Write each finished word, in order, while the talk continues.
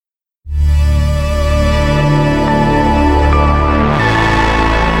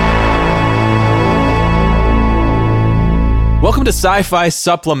to Sci-Fi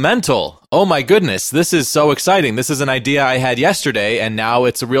Supplemental. Oh my goodness, this is so exciting. This is an idea I had yesterday, and now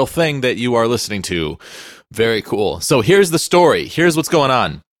it's a real thing that you are listening to. Very cool. So here's the story. Here's what's going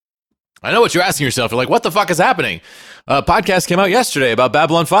on. I know what you're asking yourself. You're like, what the fuck is happening? A podcast came out yesterday about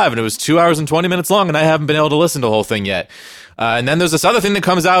Babylon 5, and it was 2 hours and 20 minutes long, and I haven't been able to listen to the whole thing yet. And then there's this other thing that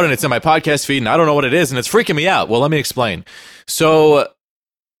comes out, and it's in my podcast feed, and I don't know what it is, and it's freaking me out. Well, let me explain. So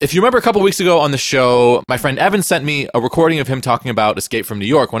if you remember a couple weeks ago on the show, my friend Evan sent me a recording of him talking about Escape from New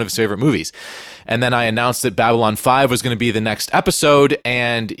York, one of his favorite movies. And then I announced that Babylon 5 was going to be the next episode,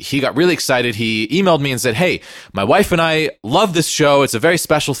 and he got really excited. He emailed me and said, hey, my wife and I love this show. It's a very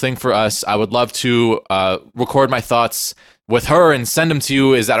special thing for us. I would love to record my thoughts with her and send them to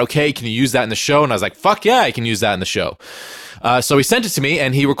you. Is that okay? Can you use that in the show? And I was like, fuck yeah, I can use that in the show. So he sent it to me,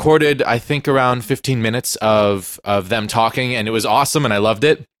 and he recorded, I think, around 15 minutes of them talking, and it was awesome, and I loved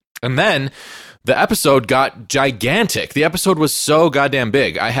it. And then the episode got gigantic. The episode was so goddamn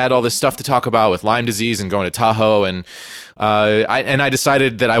big. I had all this stuff to talk about with Lyme disease and going to Tahoe, and I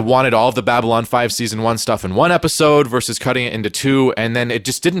decided that I wanted all of the Babylon 5 Season 1 stuff in one episode versus cutting it into two, and then it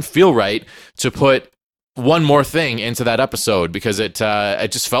just didn't feel right to put one more thing into that episode because it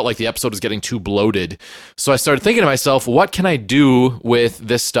just felt like the episode was getting too bloated. So I started thinking to myself, what can I do with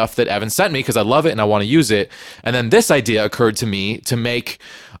this stuff that Evan sent me, because I love it and I want to use it. And then this idea occurred to me to make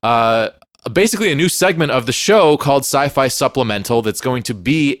basically a new segment of the show called Sci-Fi Supplemental that's going to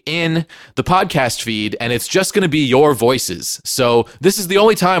be in the podcast feed, and it's just going to be your voices. So this is the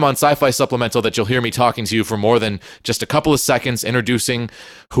only time on Sci-Fi Supplemental that you'll hear me talking to you for more than just a couple of seconds, introducing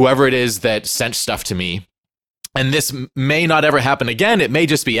whoever it is that sent stuff to me. And this may not ever happen again. It may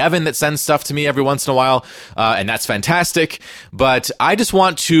just be Evan that sends stuff to me every once in a while, and that's fantastic. But I just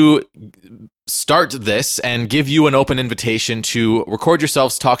want to start this and give you an open invitation to record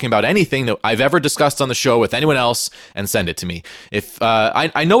yourselves talking about anything that I've ever discussed on the show with anyone else and send it to me. If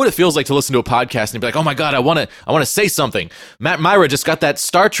I know what it feels like to listen to a podcast and be like, oh my God, I want to say something. Matt Myra just got that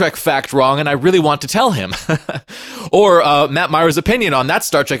Star Trek fact wrong and I really want to tell him. Or Matt Myra's opinion on that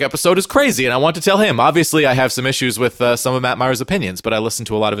Star Trek episode is crazy and I want to tell him. Obviously, I have some issues with some of Matt Myra's opinions, but I listen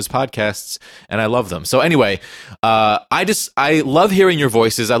to a lot of his podcasts and I love them. So anyway, I love hearing your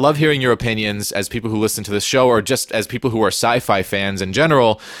voices. I love hearing your opinions as people who listen to this show or just as people who are sci-fi fans in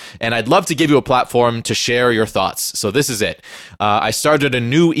general. And I'd love to give you a platform to share your thoughts. So this is it. I started a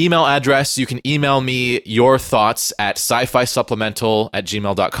new email address. You can email me your thoughts at sci-fi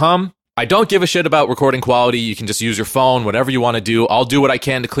supplemental@gmail.com. I don't give a shit about recording quality. You can just use your phone, whatever you want to do. I'll do what I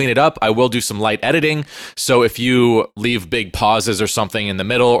can to clean it up. I will do some light editing. So if you leave big pauses or something in the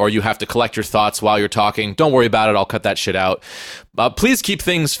middle, or you have to collect your thoughts while you're talking, don't worry about it. I'll cut that shit out. Please keep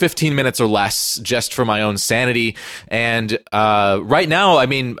things 15 minutes or less, just for my own sanity. And right now, I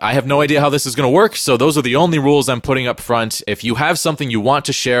mean, I have no idea how this is going to work, so those are the only rules I'm putting up front. If you have something you want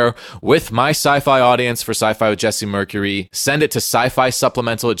to share with my sci-fi audience for Sci-Fi with Jesse Mercury, send it to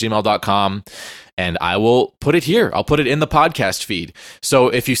sci-fi-supplemental@gmail.com. And I will put it here. I'll put it in the podcast feed. So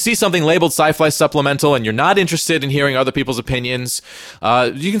if you see something labeled Sci-Fi Supplemental and you're not interested in hearing other people's opinions,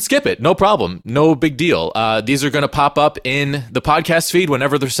 you can skip it. No problem. No big deal. These are going to pop up in the podcast feed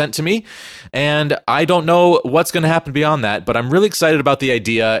whenever they're sent to me. And I don't know what's going to happen beyond that, but I'm really excited about the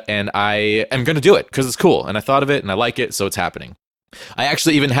idea and I am going to do it because it's cool. And I thought of it and I like it, so it's happening. I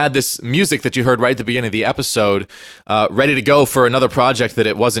actually even had this music that you heard right at the beginning of the episode ready to go for another project that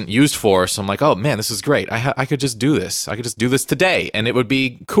it wasn't used for. So I'm like, oh man, this is great. I could just do this. I could just do this today and it would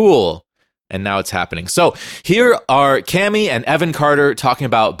be cool. And now it's happening. So here are Cammie and Evan Carter talking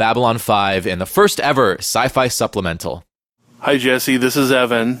about Babylon 5 in the first ever Sci-Fi Supplemental. Hi, Jesse. This is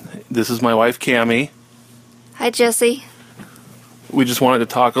Evan. This is my wife, Cammie. Hi, Jesse. We just wanted to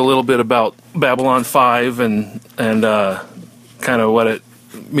talk a little bit about Babylon 5 and kind of what it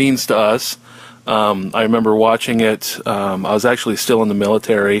means to us. I remember watching it. I was actually still in the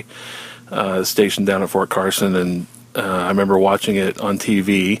military, stationed down at Fort Carson, and I remember watching it on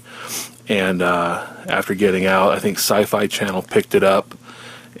TV. And after getting out, I think Sci-Fi Channel picked it up.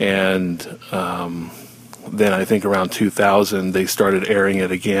 And then I think around 2000, they started airing it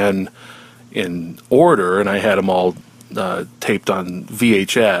again in order, and I had them all taped on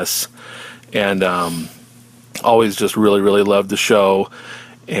VHS. And always just really, really loved the show.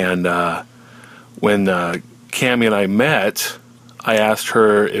 And when Cammie and I met, I asked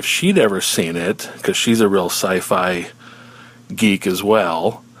her if she'd ever seen it, because she's a real sci-fi geek as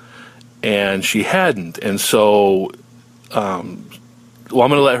well. And she hadn't. And so, I'm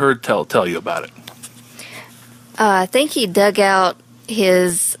going to let her tell you about it. I think he dug out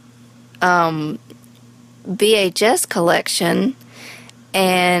his VHS collection,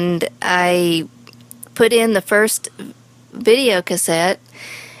 and I put in the first video cassette,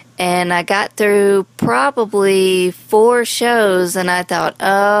 and I got through probably 4 shows, and I thought,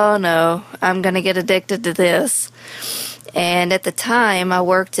 oh no, I'm going to get addicted to this. And at the time, I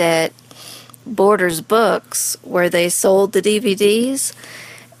worked at Borders Books, where they sold the DVDs,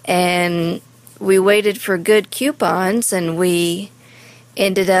 and we waited for good coupons, and we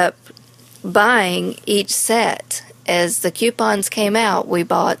ended up buying each set. As the coupons came out, we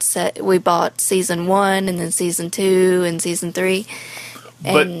bought season 1, and then season 2, and season 3.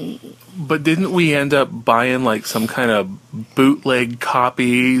 But didn't we end up buying like some kind of bootleg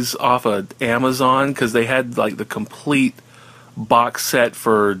copies off of Amazon, because they had like the complete box set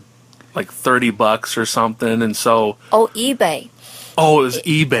for like $30 or something, and so eBay. Oh, it was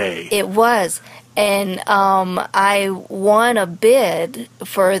eBay. It was. And I won a bid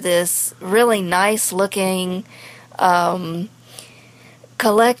for this really nice looking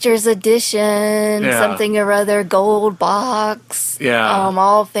collector's edition, something or other, gold box.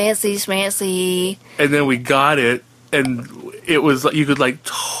 All fancy schmancy. And then we got it, and it was, you could like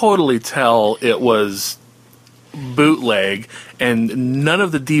totally tell it was bootleg, and none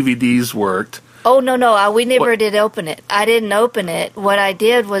of the DVDs worked. Oh, no, we never did open it. I didn't open it. What I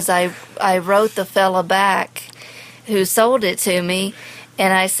did was I wrote the fella back who sold it to me,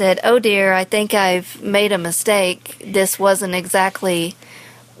 and I said, oh dear, I think I've made a mistake. This wasn't exactly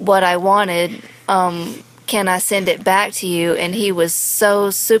what I wanted. Can I send it back to you? And he was so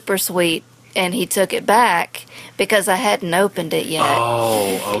super sweet, and he took it back because I hadn't opened it yet.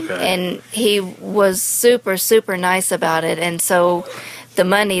 Oh, okay. And he was super, super nice about it. And so the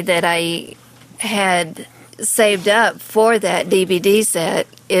money that I had saved up for that DVD set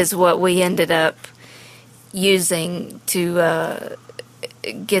is what we ended up using to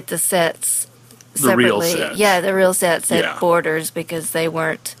get the sets separately. The real sets. Yeah, the real sets at Borders, because they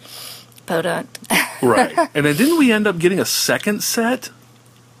weren't podunk. Right. And then didn't we end up getting a second set?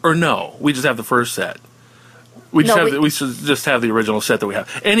 Or no, we just have the first set. We should just have the original set that we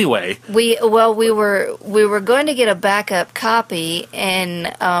have. Anyway, we were going to get a backup copy,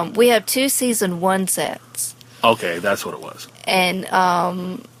 and we have 2 season 1 sets. Okay, that's what it was. And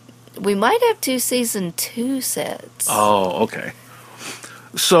we might have 2 season 2 sets. Oh, okay.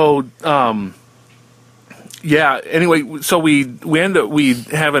 So, anyway, so we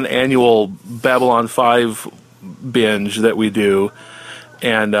have an annual Babylon 5 binge that we do,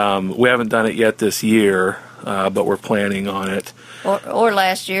 and we haven't done it yet this year. But we're planning on it. Or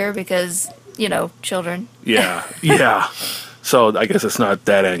last year, because, children. Yeah. So I guess it's not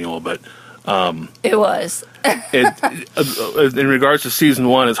that annual, but... it was. In regards to season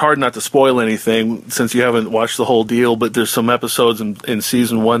 1, it's hard not to spoil anything since you haven't watched the whole deal, but there's some episodes in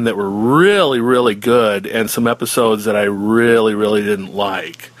season 1 that were really, really good, and some episodes that I really, really didn't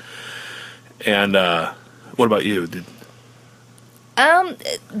like. And what about you?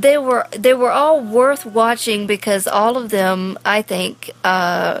 They were all worth watching because all of them, I think,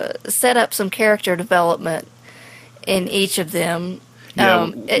 set up some character development in each of them.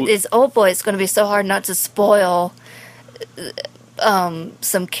 It's it's going to be so hard not to spoil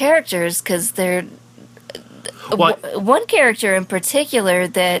some characters, because they're one character in particular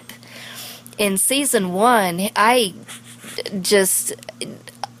that in season 1, I just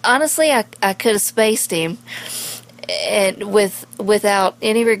honestly I could have spaced him. And without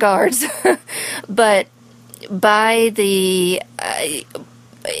any regards, but by it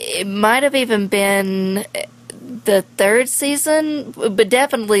might have even been the 3rd season, but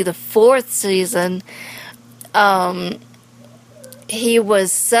definitely the 4th season. He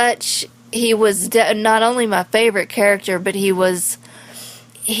was not only my favorite character, but he was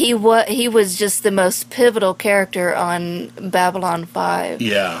just the most pivotal character on Babylon 5.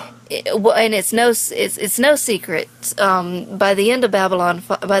 Yeah. And it's no secret. By the end of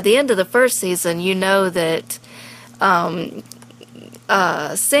by the end of the 1st season, you know that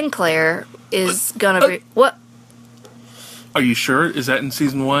Sinclair is gonna be what? Are you sure? Is that in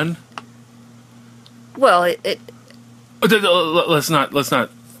season 1? Well, let's not.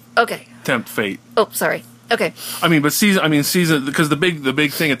 Okay. Tempt fate. Oh, sorry. Okay. Season, because the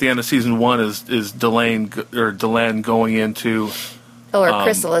big thing at the end of season 1 is Delenn going into. Or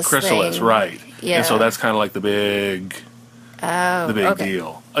Chrysalis thing. Right. Yeah. And so that's kind of like the big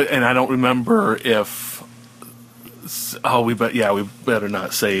deal. And I don't remember if... we better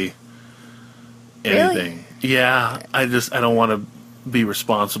not say anything. Really? Yeah, I don't want to be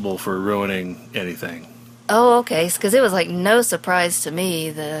responsible for ruining anything. Oh, okay. Because it was like no surprise to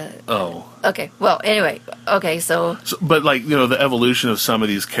me. Okay. Well, anyway. Okay, so but like, the evolution of some of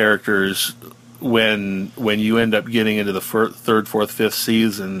these characters... When you end up getting into the 3rd, 4th, 5th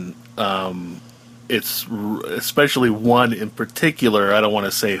season, especially one in particular, I don't want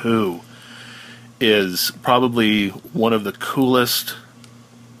to say who, is probably one of the coolest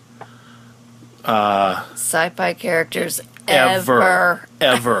sci-fi characters ever.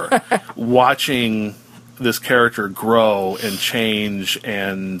 Watching this character grow and change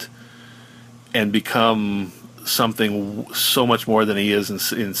and become something so much more than he is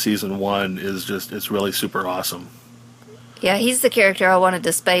in season 1 it's really super awesome. Yeah, he's the character I wanted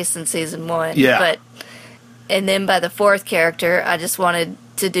to space in season 1. Yeah. And then by the 4th character, I just wanted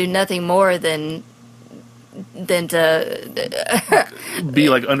to do nothing more than to be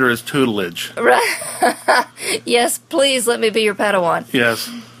like under his tutelage. Right. Yes, please let me be your Padawan. Yes.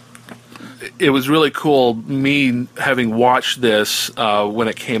 It was really cool, me having watched this when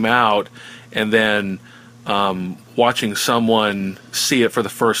it came out, and then watching someone see it for the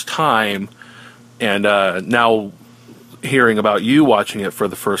first time, and now hearing about you watching it for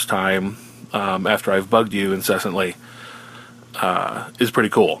the first time after I've bugged you incessantly is pretty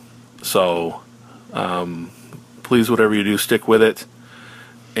cool. So please, whatever you do, stick with it,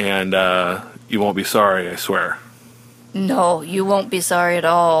 and you won't be sorry, I swear. No, you won't be sorry at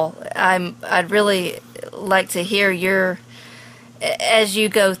all. I'd really like to hear as you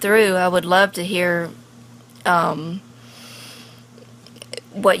go through, I would love to hear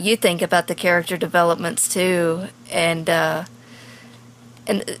what you think about the character developments too, and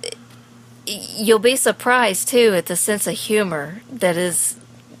you'll be surprised too at the sense of humor that is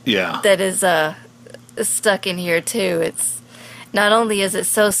stuck in here too. It's not only is it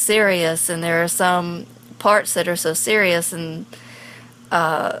so serious, and there are some parts that are so serious, and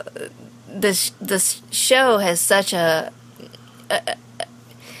this show has such an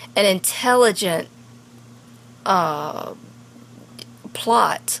intelligent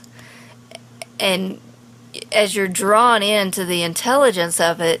plot, and as you're drawn into the intelligence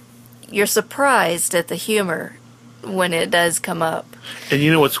of it, you're surprised at the humor when it does come up. And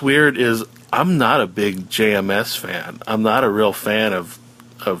you know what's weird is I'm not a big JMS fan. I'm not a real fan of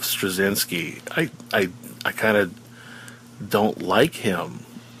Straczynski. I kind of don't like him,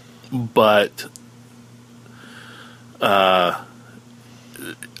 but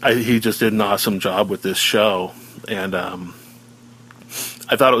he just did an awesome job with this show, and I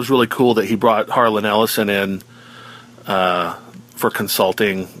thought it was really cool that he brought Harlan Ellison in for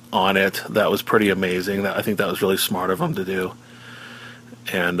consulting on it. That was pretty amazing. I think that was really smart of him to do.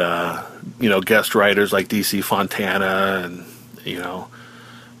 And guest writers like DC Fontana, and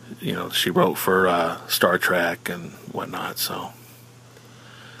she wrote for Star Trek and whatnot. So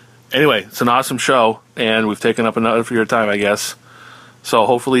anyway, it's an awesome show, and we've taken up enough of your time, I guess. So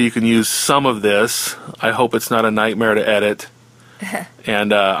hopefully you can use some of this. I hope it's not a nightmare to edit.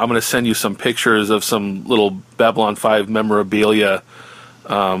 And I'm going to send you some pictures of some little Babylon 5 memorabilia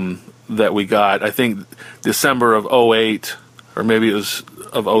that we got. I think December of 08, or maybe it was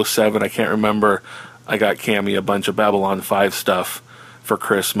of 07, I can't remember. I got Cammie a bunch of Babylon 5 stuff for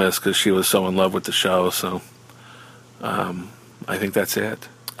Christmas because she was so in love with the show. So I think that's it.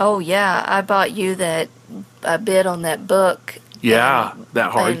 Oh, yeah. I bought you a bid on that book. Yeah,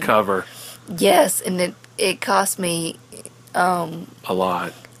 that hardcover. Yes, and it cost me a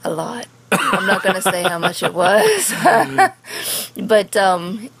lot. I'm not going to say how much it was. But,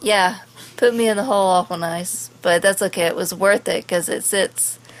 yeah, put me in the hole awful nice. But that's okay. It was worth it because it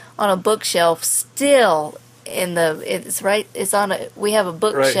sits on a bookshelf still we have a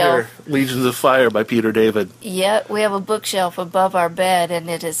bookshelf. Right here, Legions of Fire by Peter David. Yeah, we have a bookshelf above our bed,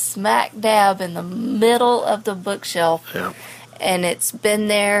 and it is smack dab in the middle of the bookshelf. Yeah. And it's been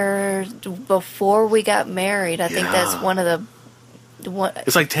there before we got married. I think that's one of the...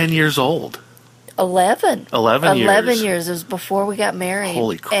 It's like 10 years old. 11 years. 11 years. It was before we got married.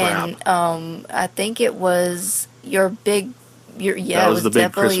 Holy crap. And I think it was your big... it was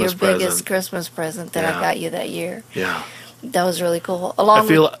definitely your biggest Christmas present that I got you that year. Yeah. That was really cool.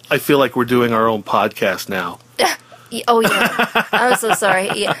 I feel like we're doing our own podcast now. Oh yeah, I'm so sorry.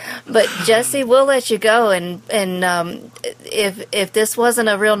 Yeah, but Jesse, we'll let you go, and if this wasn't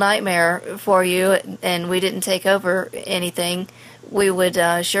a real nightmare for you, and we didn't take over anything, we would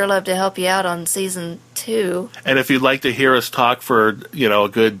sure love to help you out on season 2. And if you'd like to hear us talk for a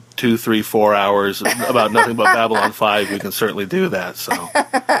good 2, 3, 4 hours about nothing but Babylon 5, we can certainly do that. So,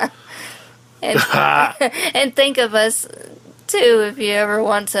 and think of us too if you ever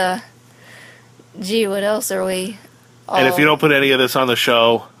want to. Gee, what else are we? And if you don't put any of this on the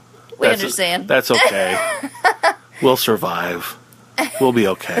show, we understand. That's okay. We'll survive. We'll be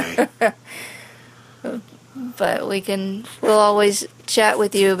okay. But we'll always chat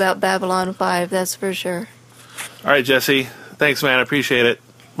with you about Babylon 5, that's for sure. All right, Jesse. Thanks, man. I appreciate it.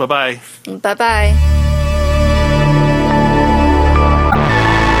 Bye bye. Bye bye.